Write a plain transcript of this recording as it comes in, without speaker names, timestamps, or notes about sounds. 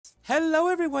Hello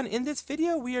everyone, in this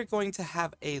video we are going to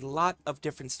have a lot of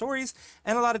different stories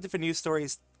and a lot of different news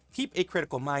stories. Keep a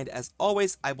critical mind as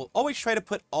always. I will always try to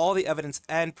put all the evidence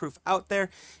and proof out there.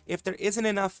 If there isn't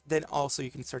enough, then also you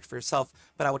can search for yourself,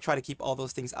 but I will try to keep all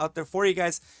those things out there for you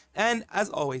guys. And as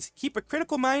always, keep a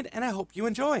critical mind and I hope you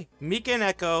enjoy.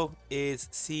 Mikeneko is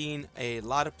seen a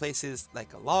lot of places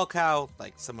like a lol cow,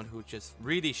 like someone who just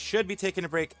really should be taking a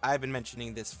break. I've been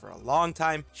mentioning this for a long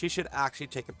time. She should actually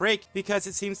take a break because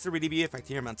it seems to really be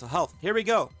affecting her mental health. Here we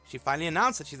go. She finally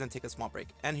announced that she's going to take a small break.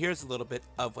 And here's a little bit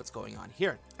of what's going on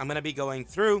here. I'm going to be going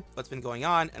through what's been going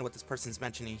on and what this person's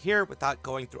mentioning here without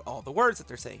going through all the words that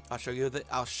they're saying.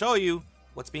 I'll show you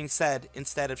what's being said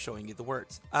instead of showing you the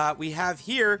words. We have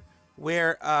here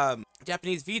where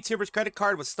Japanese VTuber's credit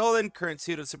card was stolen, current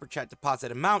pseudo super chat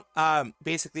deposit amount.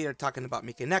 Basically they're talking about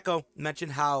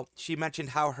Mikeneko. She mentioned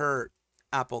how her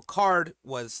Apple card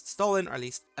was stolen, or at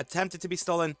least attempted to be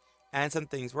stolen, and some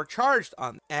things were charged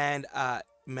on. And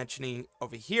mentioning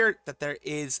over here that there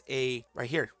is a, right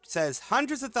here, it says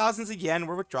hundreds of thousands of yen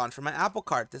were withdrawn from my Apple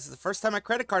card. This is the first time my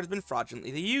credit card has been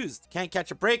fraudulently used. Can't catch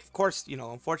a break. Of course, you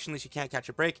know, unfortunately she can't catch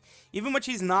a break. Even when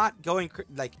she's not going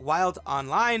like wild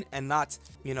online and not,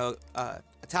 you know,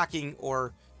 attacking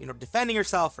or, you know, defending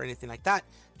herself or anything like that.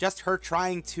 Just her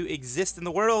trying to exist in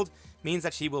the world means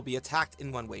that she will be attacked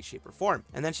in one way, shape, or form.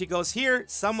 And then she goes here,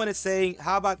 someone is saying,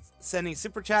 how about sending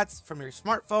super chats from your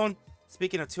smartphone?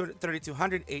 Speaking of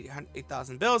 3,200,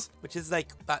 8,000 bills, which is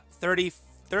like about 30,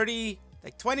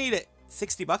 like 20 to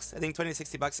 60 bucks. I think 20 to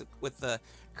 60 bucks with the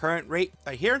current rate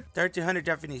right here. 3,200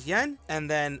 Japanese yen. And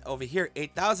then over here,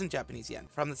 8,000 Japanese yen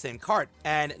from the same card.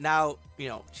 And now, you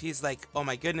know, she's like, oh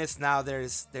my goodness, now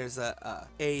there's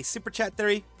a super chat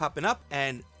theory popping up.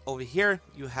 And over here,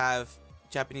 you have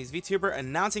Japanese VTuber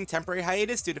announcing temporary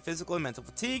hiatus due to physical and mental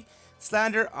fatigue,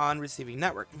 slander on receiving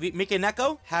network.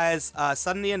 Mikeneko has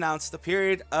suddenly announced a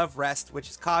period of rest, which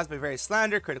is caused by various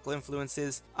slander, critical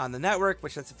influences on the network,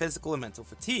 which is physical and mental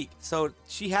fatigue. So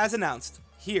she has announced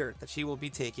here that she will be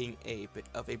taking a bit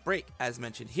of a break, as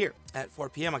mentioned here. At 4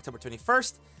 p.m. October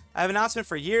 21st, I have an announcement.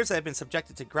 For years, I have been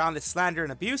subjected to groundless slander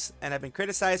and abuse, and have been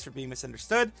criticized for being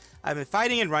misunderstood. I've been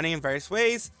fighting and running in various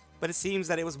ways, but it seems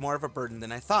that it was more of a burden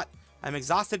than I thought. I'm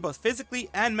exhausted both physically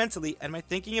and mentally, and my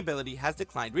thinking ability has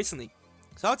declined recently.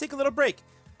 So I'll take a little break.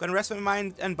 I'm going to rest my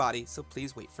mind and body, so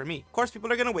please wait for me. Of course,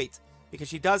 people are going to wait, because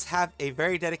she does have a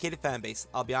very dedicated fan base.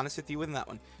 I'll be honest with you with that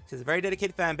one. She has a very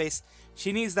dedicated fan base.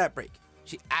 She needs that break.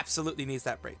 She absolutely needs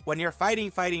that break. When you're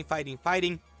fighting,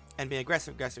 and being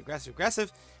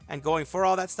aggressive, and going for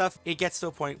all that stuff, it gets to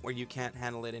a point where you can't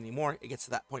handle it anymore. It gets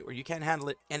to that point where you can't handle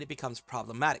it, and it becomes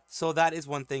problematic. So that is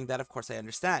one thing that, of course, I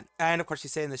understand. And, of course,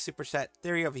 she's saying the super chat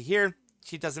theory over here.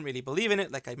 She doesn't really believe in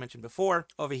it, like I mentioned before.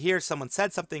 Over here, someone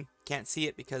said something. Can't see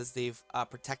it because they've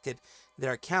protected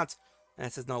their account. And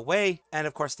it says no way. And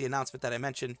of course the announcement that I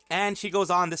mentioned. And she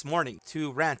goes on this morning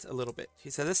to rant a little bit.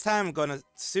 She said, this time I'm going to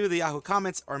sue the Yahoo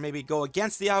comments, or maybe go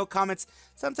against the Yahoo comments.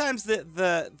 Sometimes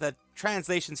the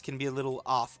translations can be a little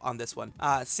off on this one.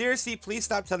 Seriously, please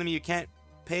stop telling me you can't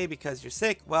pay because you're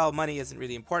sick. Well, money isn't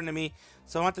really important to me,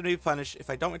 so I want them to be punished. If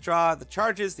I don't withdraw the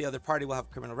charges, the other party will have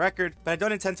a criminal record, but I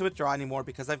don't intend to withdraw anymore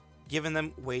because I've given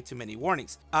them way too many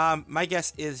warnings. My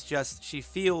guess is just she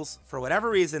feels, for whatever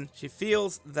reason, she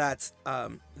feels that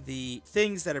the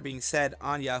things that are being said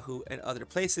on Yahoo and other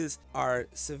places are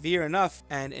severe enough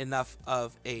and enough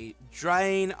of a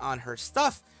drain on her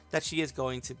stuff that she is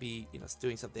going to be, you know,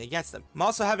 doing something against them. I'm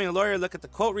also having a lawyer look at the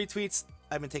quote retweets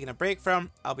I've been taking a break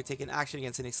from. I'll be taking action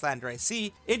against any slander I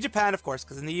see. In Japan, of course,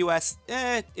 because in the US,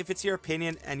 if it's your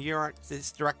opinion and you aren't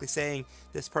just directly saying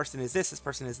this person is this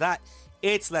person is that,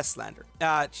 it's less slander.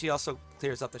 She also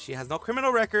clears up that she has no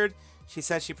criminal record. She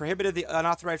says she prohibited the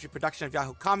unauthorized reproduction of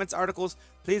Yahoo comments articles.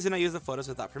 Please do not use the photos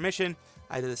without permission.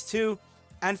 I did this too.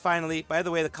 And finally, by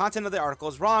the way, the content of the article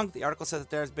is wrong. The article says that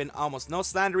there has been almost no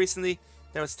slander recently.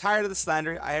 I was tired of the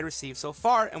slander I had received so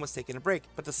far and was taking a break.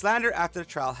 But the slander after the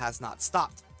trial has not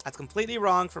stopped. That's completely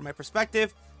wrong from my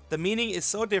perspective. The meaning is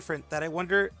so different that I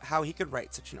wonder how he could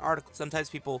write such an article. Sometimes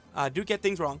people do get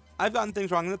things wrong. I've gotten things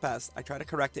wrong in the past. I try to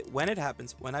correct it when it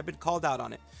happens, when I've been called out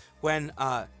on it, when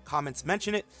comments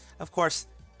mention it. Of course,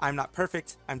 I'm not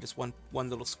perfect. I'm just one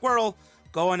little squirrel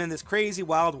going in this crazy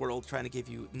wild world trying to give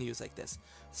you news like this.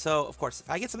 So, of course, if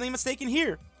I get something mistaken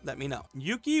here, let me know.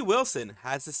 Yuki Wilson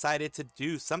has decided to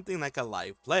do something like a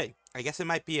live play. I guess it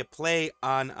might be a play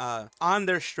on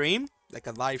their stream, like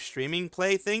a live streaming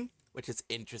play thing. which is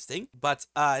interesting. But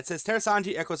it says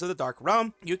Nijisanji Echoes of the Dark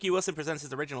Realm. Yuki Wilson presents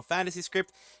his original fantasy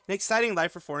script, an exciting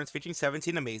live performance featuring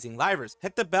 17 amazing livers.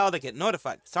 Hit the bell to get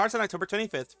notified. Starts on October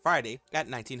 25th, Friday at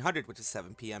 1900, which is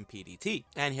 7 p.m. PDT.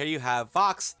 And here you have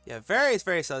Vox. You have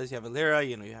various others. You have Alira.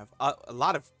 You know, you have a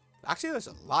lot of. Actually, there's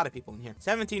a lot of people in here.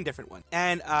 17 different ones.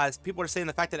 And people are saying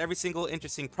the fact that every single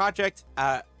interesting project,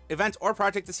 event or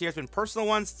project this year has been personal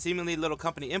ones, seemingly little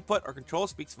company input or control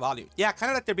speaks volume. Yeah, kind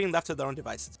of like they're being left to their own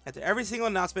devices. After every single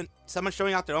announcement, someone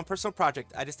showing out their own personal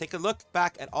project, I just take a look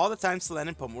back at all the times Selene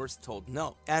and Pomu were told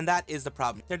no. And that is the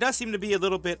problem. There does seem to be a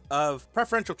little bit of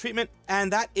preferential treatment,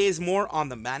 and that is more on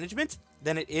the management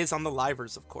than it is on the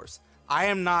livers, of course. I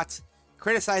am not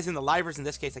criticizing the livers, in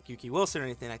this case like Yuki Wilson or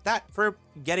anything like that, for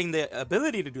getting the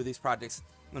ability to do these projects.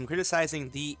 I'm criticizing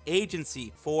the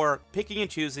agency for picking and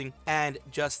choosing and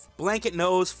just blanket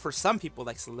no's for some people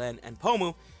like Selene and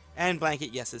Pomu, and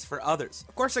blanket yeses for others.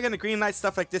 Of course, they're going to greenlight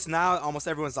stuff like this now. Almost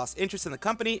everyone's lost interest in the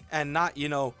company, and not, you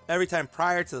know, every time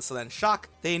prior to the Selene shock.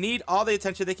 They need all the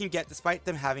attention they can get despite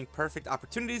them having perfect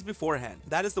opportunities beforehand.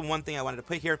 That is the one thing I wanted to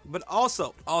put here, but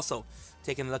also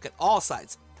taking a look at all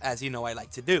sides, as you know I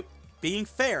like to do. Being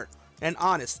fair and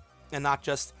honest, and not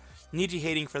just Niji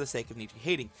hating for the sake of Niji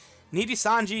hating.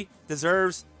 Nijisanji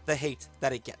deserves the hate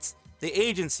that it gets. The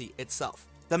agency itself,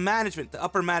 the management, the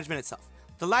upper management itself.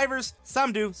 The livers,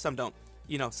 some do, some don't.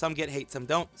 You know, some get hate, some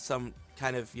don't. Some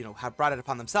kind of, you know, have brought it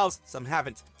upon themselves, some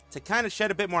haven't. To kind of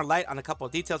shed a bit more light on a couple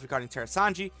of details regarding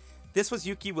Nijisanji, this was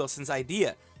Yuki Wilson's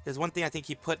idea. There's one thing I think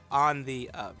he put on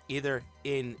the, either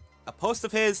in a post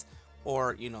of his,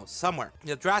 or, you know, somewhere.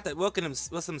 The draft that Wilson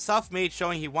himself made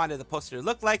showing he wanted the poster to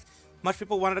look like. Much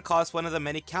people wanted to call this one of the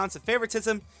many counts of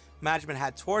favoritism management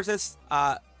had towards us,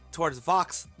 towards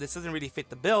Vox. This doesn't really fit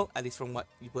the bill, at least from what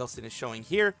Wilson is showing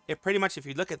here. It pretty much, if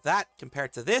you look at that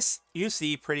compared to this, you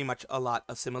see pretty much a lot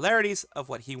of similarities of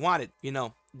what he wanted. You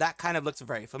know, that kind of looks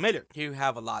very familiar. Here you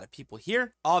have a lot of people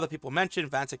here. All the people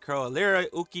mentioned: Vansakuro, Alira,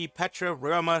 Uki, Petra,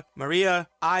 Roma, Maria,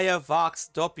 Aya, Vox,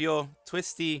 Doppio,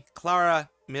 Twisty, Clara,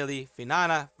 Millie,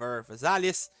 Finana, Ver,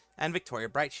 Vazalis, and Victoria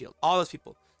Brightshield. All those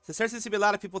people. So there seems to be a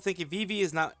lot of people thinking Vivi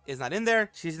is not in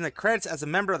there. She's in the credits as a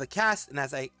member of the cast, and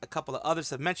as a couple of others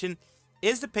have mentioned,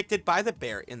 is depicted by the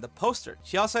bear in the poster.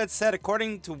 She also had said,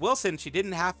 according to Wilson, she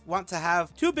didn't want to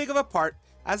have too big of a part,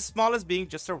 as small as being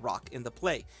just a rock in the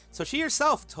play. So she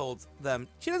herself told them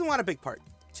she doesn't want a big part.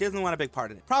 She doesn't want a big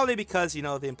part in it. Probably because, you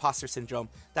know, the imposter syndrome,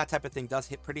 that type of thing does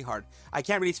hit pretty hard. I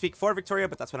can't really speak for Victoria,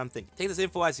 but that's what I'm thinking. Take this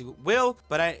info as you will,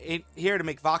 but I ain't here to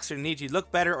make Vox or Niji look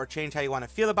better or change how you want to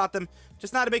feel about them.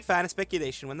 Just not a big fan of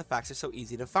speculation when the facts are so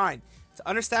easy to find. It's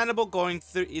understandable going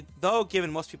through it, though,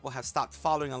 given most people have stopped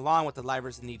following along what the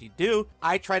livers and Niji do.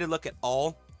 I try to look at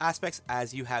all aspects,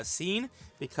 as you have seen,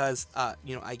 because,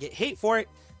 you know, I get hate for it.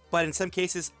 But in some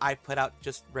cases, I put out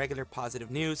just regular positive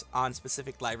news on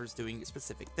specific livers doing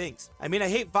specific things. I mean, I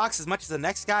hate Vox as much as the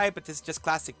next guy, but this is just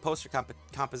classic poster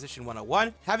composition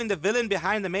 101. Having the villain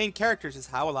behind the main characters is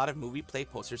how a lot of movie play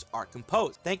posters are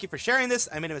composed. Thank you for sharing this.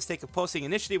 I made a mistake of posting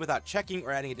initially without checking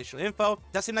or adding additional info. It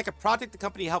does seem like a project the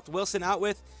company helped Wilson out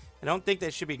with. I don't think that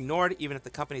it should be ignored, even if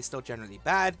the company is still generally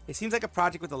bad. It seems like a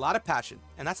project with a lot of passion,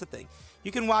 and that's the thing.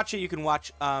 You can watch it, you can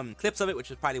watch clips of it,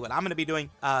 which is probably what I'm going to be doing,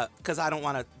 because I don't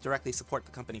want to directly support the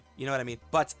company, you know what I mean?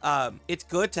 But it's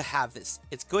good to have this.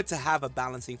 It's good to have a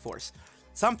balancing force.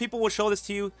 Some people will show this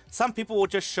to you. Some people will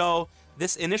just show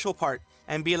this initial part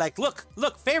and be like, look,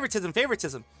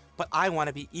 favoritism. But I want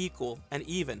to be equal and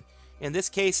even. In this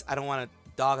case, I don't want to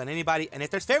dog on anybody, and if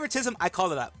there's favoritism, I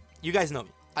call it out. You guys know me.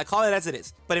 I call it as it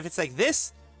is. But if it's like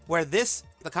this, where the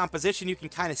composition, you can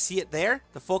kind of see it there,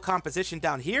 the full composition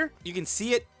down here, you can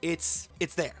see it, it's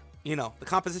there. You know, the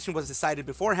composition was decided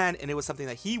beforehand, and it was something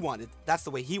that he wanted. That's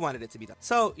the way he wanted it to be done.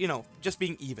 So, you know, just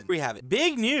being even. We have it.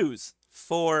 Big news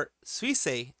for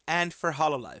Suisei and for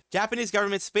hololive. Japanese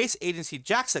government space agency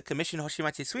JAXA commissioned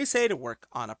Hoshimachi Suisei to work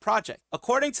on a project.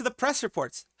 According to the press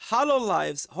reports,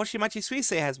 hololive's Hoshimachi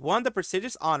Suisei has won the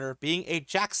prestigious honor of being a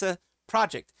JAXA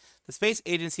project, the space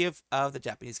agency of the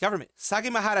Japanese government.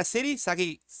 Mihara City, where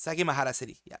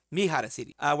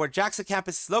JAXA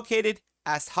campus is located,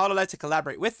 asked hololive to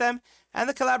collaborate with them, and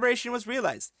the collaboration was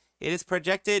realized. It is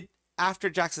projected after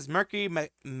JAXA's Mercury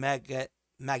magnetosphere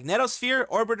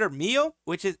orbiter MIO,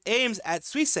 which aims at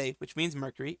Suisei, which means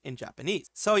Mercury in Japanese.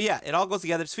 So yeah, it all goes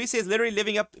together. Suisei is literally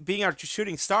living up being our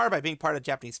shooting star by being part of the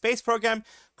Japanese space program.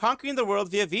 Conquering the world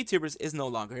via VTubers is no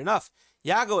longer enough.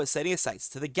 Yago is setting his sights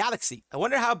to the galaxy. I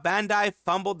wonder how Bandai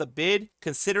fumbled the bid,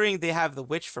 considering they have the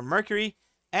Witch for Mercury.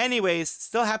 Anyways,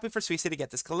 still happy for Suisei to get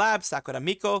this collab. Sakura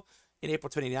Miko in April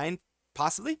 29,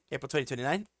 possibly April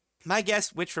 2029. My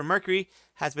guess, which for Mercury,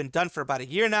 has been done for about a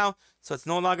year now, so it's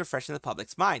no longer fresh in the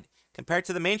public's mind, compared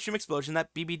to the mainstream explosion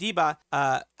that BB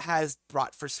has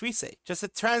brought for Suisei. Just a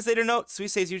translator note,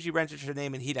 Suisei is usually rendered her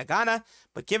name in hiragana,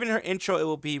 but given her intro, it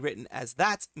will be written as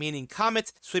that, meaning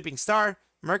comet, sweeping star.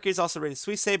 Mercury is also rated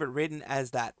Suisei, but written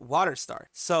as that water star.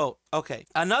 So, okay.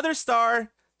 Another star,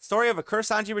 story of a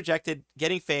Kurosanji rejected,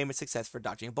 getting fame and success for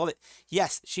dodging a bullet.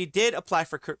 Yes, she did apply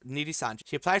for Nijisanji.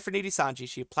 She applied for Nijisanji,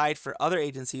 she applied for other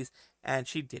agencies, and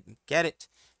she didn't get it.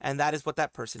 And that is what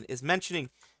that person is mentioning.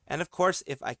 And of course,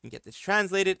 if I can get this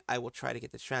translated, I will try to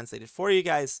get this translated for you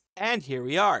guys. And here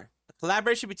we are. A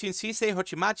collaboration between Suisei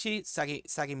Hochimachi,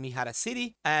 Sagamihara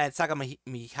City, and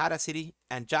Sagamihara City,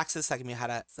 and Jaxa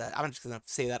Sagamihara. I'm just going to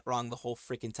say that wrong the whole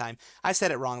freaking time. I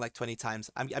said it wrong like 20 times.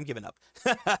 I'm giving up.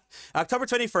 October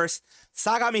 21st,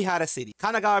 Sagamihara City,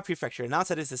 Kanagawa Prefecture, announced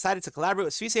that it has decided to collaborate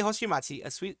with Suisei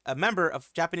Hochimachi, a member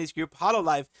of Japanese group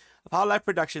hololive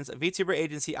Productions, a VTuber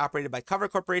agency operated by Cover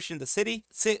Corporation, the city,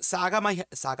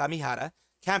 Sagamihara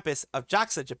campus of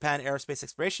JAXA, Japan Aerospace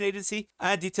Exploration Agency,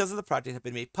 and details of the project have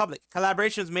been made public.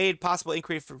 Collaborations made possible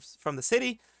inquiry from the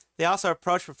city. They also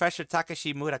approached Professor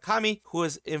Takashi Murakami, who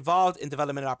was involved in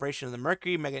development and operation of the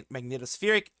Mercury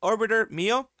magnetospheric orbiter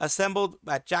MIO, assembled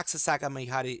at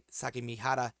JAXA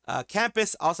Sagamihara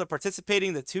campus. Also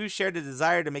participating, the two shared the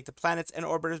desire to make the planets and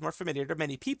orbiters more familiar to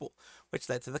many people, which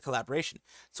led to the collaboration.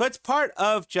 So it's part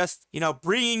of just,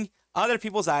 bringing other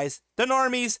people's eyes, the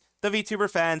normies, the VTuber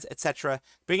fans, etc.,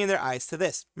 bringing their eyes to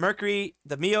this. Mercury,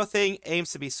 the Mio thing, aims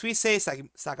to be Suisei,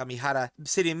 Sagamihara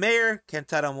City Mayor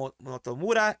Kentaro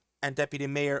Motomura, and Deputy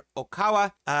Mayor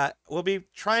Okawa will be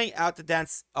trying out the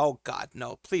dance. Oh God,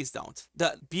 no, please don't.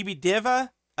 The BB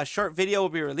Diva, a short video will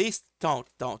be released. Don't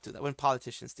do that. When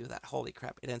politicians do that, holy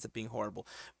crap, it ends up being horrible.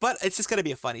 But it's just going to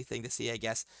be a funny thing to see, I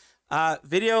guess.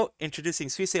 Video introducing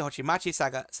Suisei Hochimachi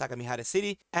Sagamihara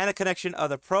City and a connection of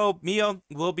the probe Mio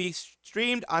will be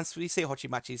streamed on Suisei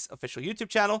Hochimachi's official YouTube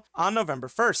channel on November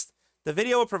 1st. The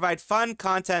video will provide fun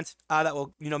content that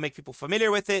will, make people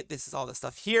familiar with it. This is all the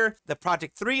stuff here. The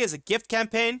Project 3 is a gift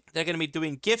campaign. They're going to be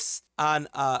doing gifts on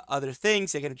other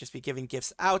things. They're going to just be giving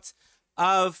gifts out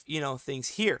of, things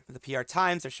here. The PR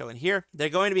Times they're showing here. They're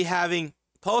going to be having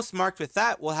posts marked with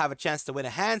that. Will have a chance to win a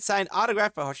hand-signed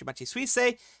autograph by Hoshimachi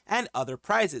Suisei and other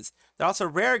prizes. There are also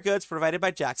rare goods provided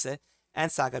by JAXA and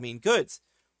Sagamin Goods.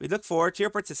 We look forward to your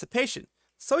participation.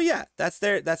 So yeah, that's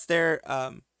their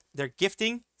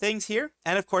gifting things here.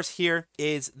 And of course, here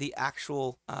is the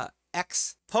actual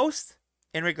X post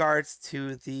in regards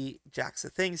to the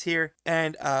JAXA things here.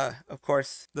 And of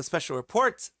course, the special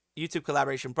report, YouTube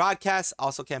collaboration broadcast,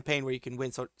 also campaign where you can win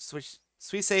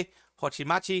Suisei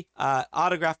Hochimachi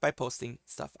autograph by posting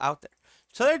stuff out there.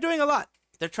 So they're doing a lot.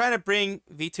 They're trying to bring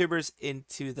VTubers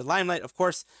into the limelight, of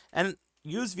course, and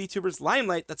use VTubers'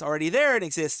 limelight that's already there and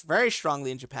exists very strongly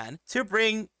in Japan to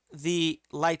bring the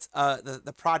lights,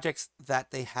 the projects that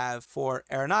they have for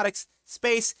aeronautics,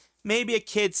 space. Maybe a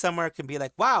kid somewhere can be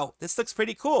like, wow, this looks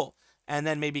pretty cool, and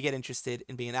then maybe get interested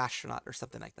in being an astronaut or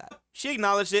something like that. She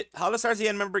acknowledged it. Holostars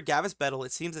EN member Gavis Bettel,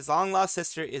 it seems his long-lost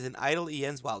sister is in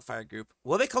IdolEN's Wildfire group.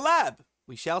 Will they collab?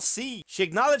 We shall see. She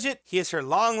acknowledged it. He is her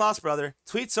long-lost brother.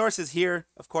 Tweet source is here,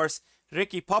 of course.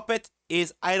 Ricky Puppet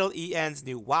is IdolEN's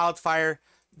new Wildfire,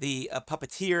 the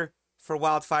puppeteer for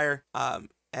Wildfire.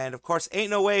 And of course, ain't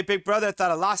no way, big brother,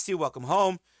 thought I lost you, welcome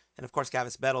home. And of course,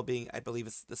 Gavis Bettel being, I believe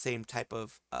it's the same type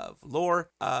of lore,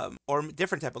 or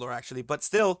different type of lore actually, but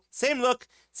still, same look,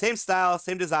 same style,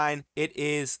 same design. It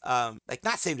is, like,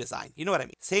 not same design, you know what I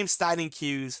mean? Same styling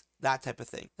cues, that type of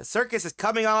thing. The circus is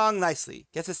coming along nicely.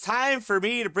 Guess it's time for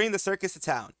me to bring the circus to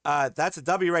town. That's a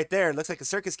W right there. Looks like a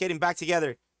circus getting back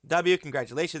together. W,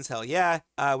 congratulations, hell yeah.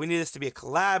 We need this to be a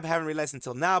collab, haven't realized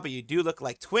until now, but you do look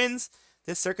like twins.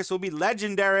 This circus will be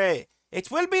legendary. It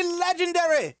will be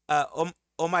legendary.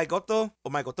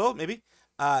 Omaegoto, maybe.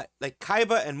 Like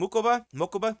Kaiba and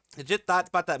Mokuba. Legit thought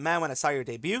about that man when I saw your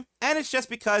debut. And it's just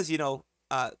because,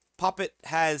 Puppet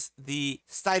has the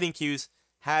styling cues,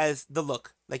 has the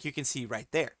look, like you can see right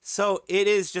there. So it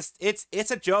is just,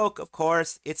 it's a joke, of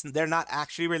course. They're not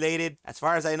actually related, as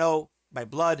far as I know, by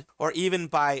blood or even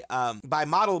by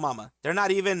Model Mama. They're not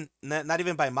even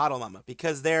by Model Mama,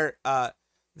 because their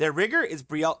rigger is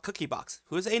Brielle Cookiebox,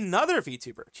 who is another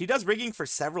VTuber. She does rigging for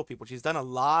several people. She's done a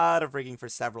lot of rigging for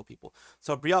several people.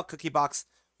 So Brielle Cookiebox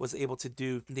was able to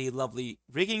do the lovely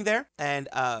rigging there. And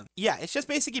yeah, it's just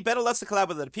basically Bettel loves to collab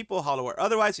with other people, Hollow or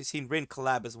otherwise. We've seen Rin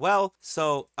collab as well.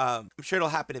 So I'm sure it'll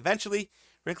happen eventually.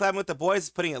 We're collabing with the boys,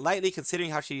 putting it lightly,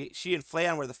 considering how she and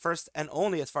Flayon were the first and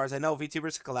only, as far as I know,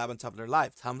 VTubers to collab on Tumblr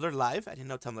Live. Tumblr Live? I didn't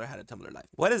know Tumblr had a Tumblr Live.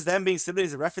 What is them being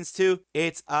siblings a reference to?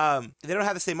 It's, they don't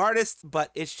have the same artist,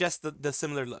 but it's just the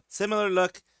similar look. Similar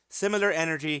look, similar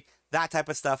energy, that type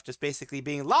of stuff, just basically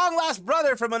being long lost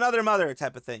brother from another mother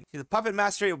type of thing. He's a puppet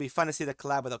master. It will be fun to see the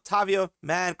collab with Octavio.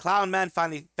 Man, Clown Man,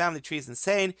 family tree is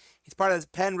insane. He's part of his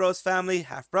Penrose family,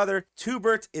 half brother.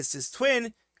 Tubert is his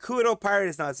twin. Kuro Pirate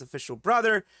is now his official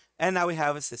brother. And now we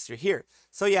have a sister here.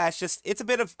 So yeah, it's a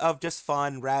bit of just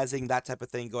fun, razzing, that type of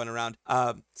thing going around.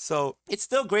 So it's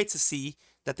still great to see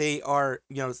that they are,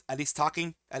 you know, at least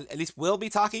talking, at least will be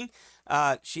talking.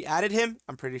 She added him.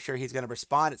 I'm pretty sure he's going to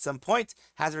respond at some point.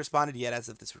 Hasn't responded yet as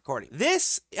of this recording.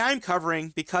 This I'm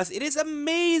covering because it is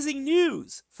amazing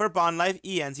news for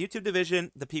BondliveEN's YouTube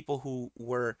division, the people who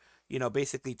were, you know,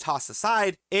 basically tossed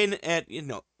aside in, you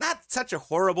know, not such a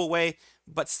horrible way,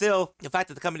 but still the fact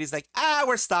that the company's like,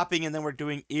 we're stopping and then we're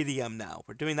doing Idiom now.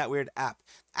 We're doing that weird app.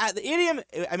 The Idiom,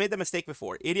 I made the mistake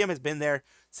before. Idiom has been there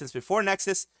since before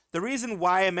Nexus. The reason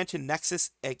why I mentioned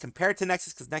Nexus compared to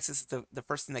Nexus, because Nexus is the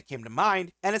first thing that came to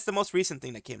mind, and it's the most recent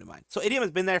thing that came to mind. So Idiom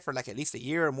has been there for like at least a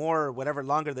year or more, or whatever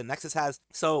longer than Nexus has.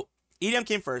 So Idiom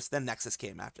came first, then Nexus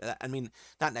came after that. I mean,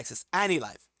 not Nexus,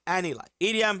 AnnJlive. AnnJlive.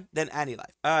 Idiom, then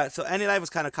AnnJlive. So AnnJlive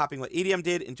was kind of copying what Idiom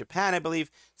did in Japan, I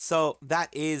believe. So that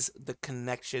is the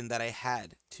connection that I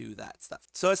had to that stuff.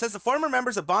 So it says the former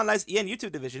members of BondliveEN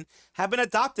YouTube division have been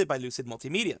adopted by Lucid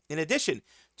Multimedia. In addition,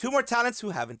 2 more talents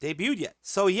who haven't debuted yet.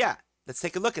 So yeah, let's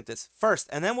take a look at this first,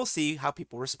 and then we'll see how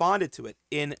people responded to it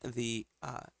in the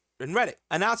in Reddit.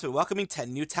 Announcement welcoming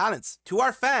 10 new talents. To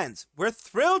our fans, we're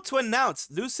thrilled to announce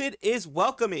Lucid is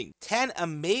welcoming 10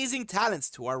 amazing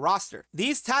talents to our roster.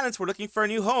 These talents were looking for a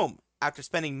new home. After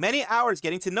spending many hours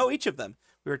getting to know each of them,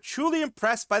 we were truly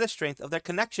impressed by the strength of their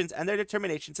connections and their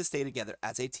determination to stay together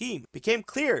as a team. It became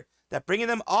clear that bringing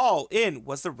them all in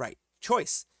was the right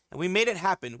choice, and we made it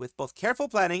happen with both careful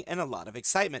planning and a lot of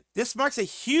excitement. This marks a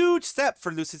huge step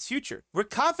for Lucid's future. We're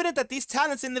confident that these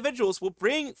talented individuals will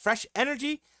bring fresh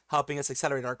energy, helping us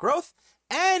accelerate our growth,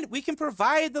 and we can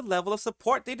provide the level of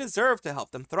support they deserve to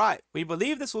help them thrive. We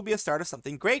believe this will be a start of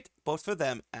something great, both for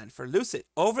them and for Lucid.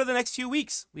 Over the next few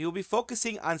weeks, we will be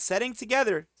focusing on setting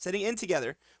in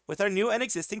together with our new and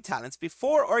existing talents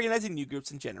before organizing new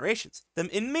groups and generations. Then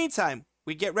in the meantime,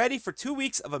 we get ready for 2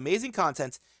 weeks of amazing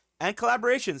content and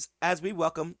collaborations as we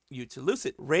welcome you to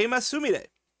Lucid. Reya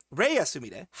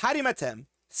Sumire, Harimatem,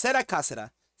 Sera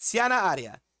Kasera, Siana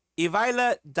Aria,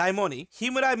 Ivaila Daimoni,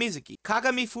 Himura Mizuki,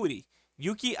 Kagami Furi,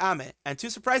 Yuki Ame, and 2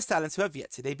 surprise talents who have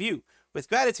yet to debut. With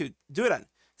gratitude, Duran,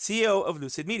 CEO of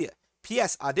Lucid Media.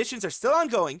 P.S. Auditions are still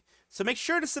ongoing, so make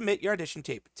sure to submit your audition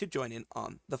tape to join in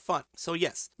on the fun. So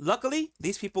yes, luckily,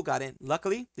 these people got in.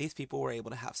 Luckily, these people were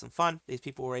able to have some fun. These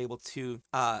people were able to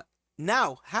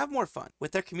now have more fun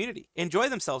with their community. Enjoy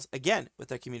themselves again with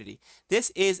their community.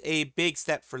 This is a big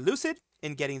step for Lucid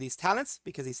in getting these talents,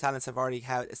 because these talents have already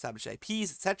had established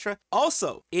IPs, etc.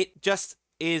 Also, it just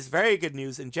is very good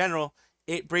news in general.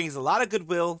 It brings a lot of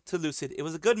goodwill to Lucid. It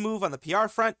was a good move on the PR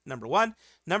front, number 1.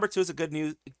 Number 2 is a good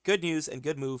news and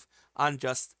good move on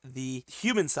just the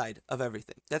human side of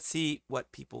everything. Let's see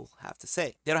what people have to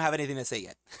say. They don't have anything to say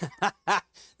yet.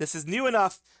 This is new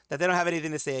enough that they don't have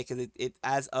anything to say, because it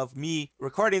as of me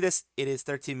recording this, it is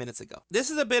 13 minutes ago. This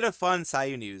is a bit of fun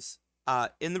Sayu news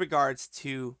in regards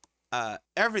to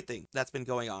everything that's been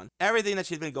going on, everything that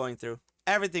she's been going through,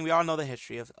 everything. We all know the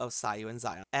history of Sayu and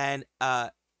Zion. And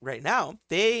right now,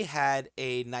 they had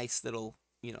a nice little,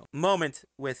 you know, moment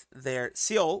with their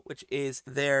Seol, which is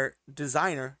their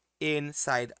designer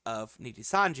inside of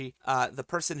Nijisanji, the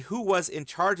person who was in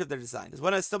charge of their design. It's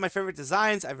one of still my favorite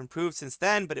designs. I've improved since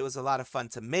then, but it was a lot of fun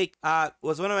to make.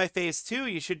 Was one of my faves too.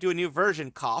 You should do a new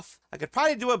version, cough. I could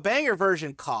probably do a banger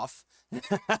version, cough.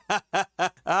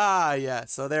 Yeah,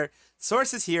 so their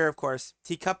sources here, of course,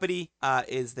 Teacuppity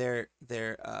is their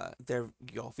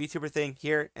VTuber thing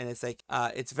here, and it's like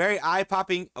it's very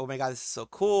eye-popping. Oh my god, this is so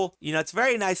cool. You know, it's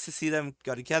very nice to see them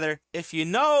go together. If you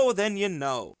know, then you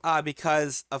know,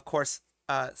 because of course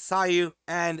Sayu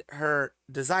and her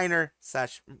designer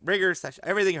slash rigger slash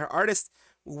everything, her artist,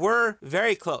 were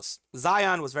very close.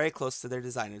 Zion was very close to their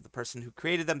designer, the person who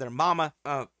created them, their mama.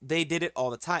 They did it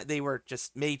all the time. They were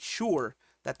just made sure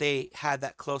that they had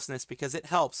that closeness, because it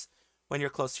helps when you're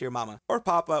close to your mama or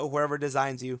papa or whoever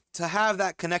designs you to have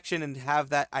that connection and have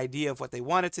that idea of what they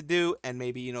wanted to do, and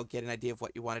maybe, you know, get an idea of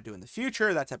what you want to do in the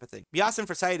future, that type of thing. Be awesome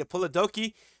for Sayu to pull a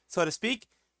Doki, so to speak.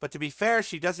 But to be fair,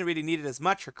 she doesn't really need it as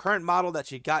much. Her current model that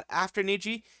she got after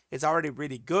Niji is already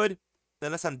really good.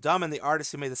 Unless I'm dumb and the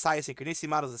artist who made the Sayu Synchronicity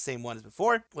model is the same one as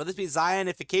before. Will this be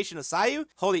Zionification of Sayu?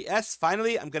 Holy S,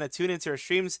 finally, I'm gonna tune into her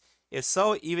streams. If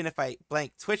so, even if I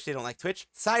blank Twitch, they don't like Twitch.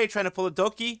 Sayu trying to pull a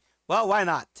Doki? Well, why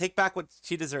not? Take back what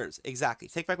she deserves. Exactly.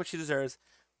 Take back what she deserves.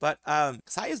 But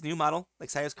Sayu's new model, like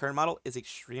Sayu's current model, is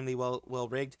extremely well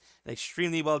rigged and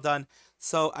extremely well done.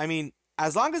 So, I mean,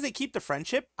 as long as they keep the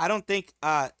friendship, I don't think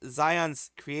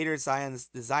Zion's creator, Zion's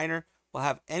designer will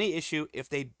have any issue if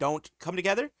they don't come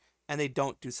together and they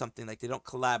don't do something, like they don't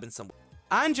collab in some way.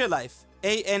 AnnJ,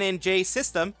 AnnJ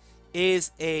System,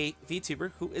 is a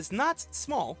VTuber who is not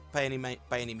small by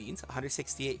any means.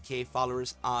 168k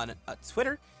followers on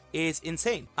Twitter is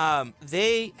insane.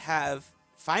 They have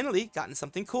finally gotten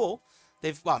something cool.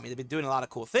 They've been doing a lot of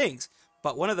cool things,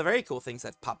 but one of the very cool things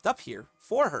that popped up here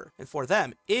for her and for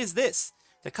them is this.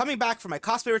 They're coming back for my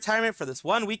cosplay retirement for this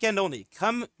one weekend only.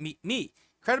 Come meet me.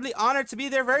 Incredibly honored to be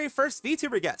their very first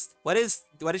VTuber guest. What is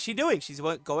she doing? She's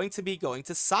going to be going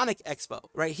to Sonic Expo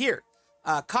right here.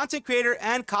 Content creator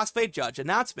and cosplay judge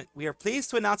announcement. We are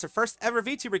pleased to announce our first ever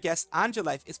VTuber guest,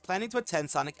 AnnJ is planning to attend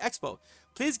Sonic Expo.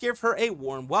 Please give her a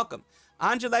warm welcome.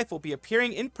 AnnJ will be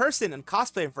appearing in person and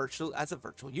cosplay and virtual as a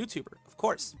virtual YouTuber, of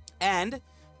course. And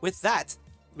with that,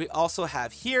 we also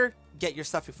have here, get your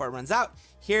stuff before it runs out.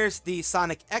 Here's the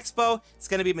Sonic Expo. It's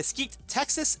going to be Mesquite,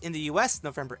 Texas in the US,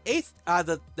 November 8th.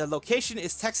 The location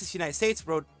is Texas, United States,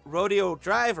 Rodeo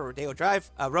Drive,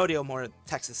 Rodeo more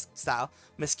Texas style.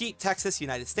 Mesquite, Texas,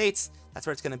 United States. That's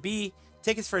where it's going to be.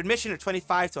 Tickets for admission are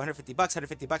 $25 to $150,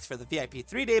 $150 for the VIP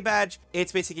 3-day badge.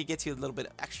 It's basically gets you a little bit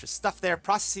of extra stuff there.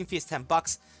 Processing fee is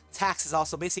 $10. Tax is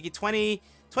also basically $22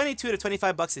 to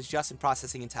 $25 is just in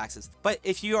processing and taxes. But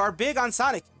if you are big on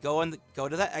Sonic, go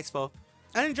to that expo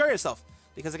and enjoy yourself,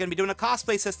 because they're going to be doing a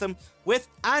cosplay system with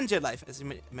AnnJ, as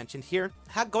you mentioned here.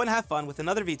 Go and have fun with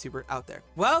another VTuber out there.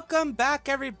 Welcome back,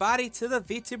 everybody, to the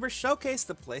VTuber Showcase,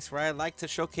 the place where I like to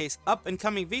showcase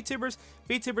up-and-coming VTubers,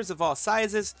 VTubers of all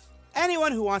sizes,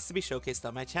 anyone who wants to be showcased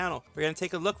on my channel. We're going to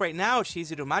take a look right now at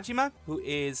Shizuru Majima, who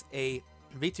is a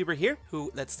VTuber here,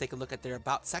 let's take a look at their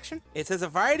about section. It says a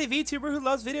variety VTuber who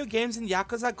loves video games and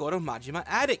Yakuza Goro Majima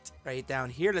addict. Right down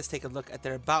here, let's take a look at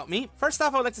their about me. First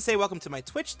off, I would like to say welcome to my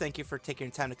Twitch. Thank you for taking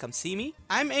your time to come see me.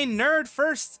 I'm a nerd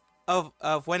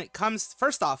when it comes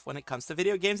to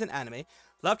video games and anime.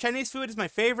 Love Chinese food is my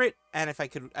favorite, and if I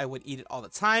could, I would eat it all the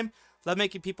time. Love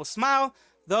making people smile,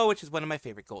 though, which is one of my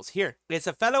favorite goals here. It's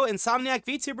a fellow insomniac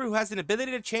VTuber who has an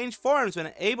ability to change forms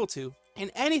when able to in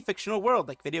any fictional world,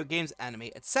 like video games, anime,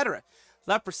 etc.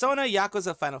 Love Persona,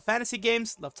 Yakuza, Final Fantasy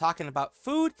games. Love talking about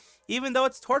food, even though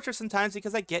it's torture sometimes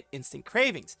because I get instant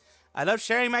cravings. I love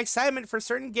sharing my excitement for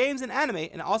certain games and anime,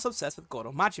 and also obsessed with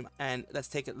Goro Majima. And let's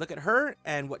take a look at her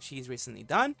and what she's recently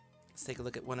done. Let's take a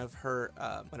look at one of her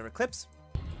clips.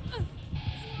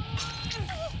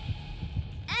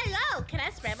 Hello, can I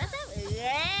spray myself?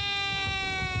 Yeah.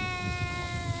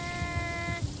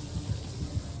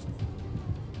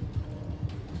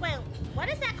 Wait, what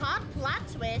is that called? Plot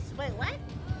twist. Wait, what?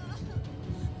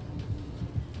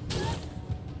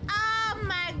 Oh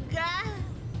my god.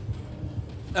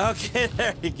 Okay,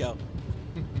 there you go.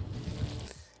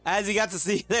 As you got to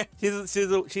see there,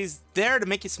 she's there to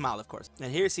make you smile, of course.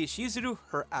 And here you see Shizuru,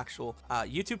 her actual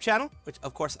YouTube channel, which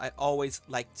of course I always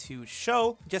like to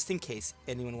show just in case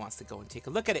anyone wants to go and take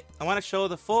a look at it. I want to show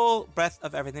the full breadth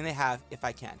of everything they have if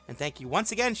I can. And thank you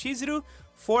once again, Shizuru,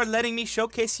 for letting me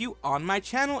showcase you on my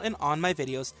channel and on my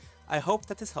videos. I hope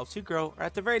that this helps you grow, or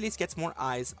at the very least gets more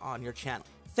eyes on your channel.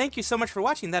 Thank you so much for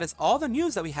watching. That is all the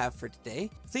news that we have for today.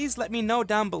 Please let me know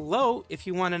down below if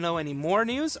you want to know any more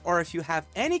news, or if you have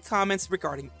any comments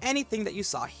regarding anything that you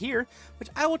saw here, which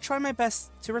I will try my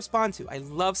best to respond to. I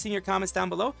love seeing your comments down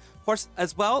below. Of course,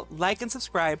 as well, like and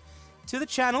subscribe to the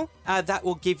channel. That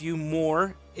will give you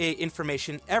more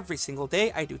information every single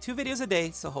day. I do 2 videos a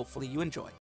day, so hopefully you enjoy.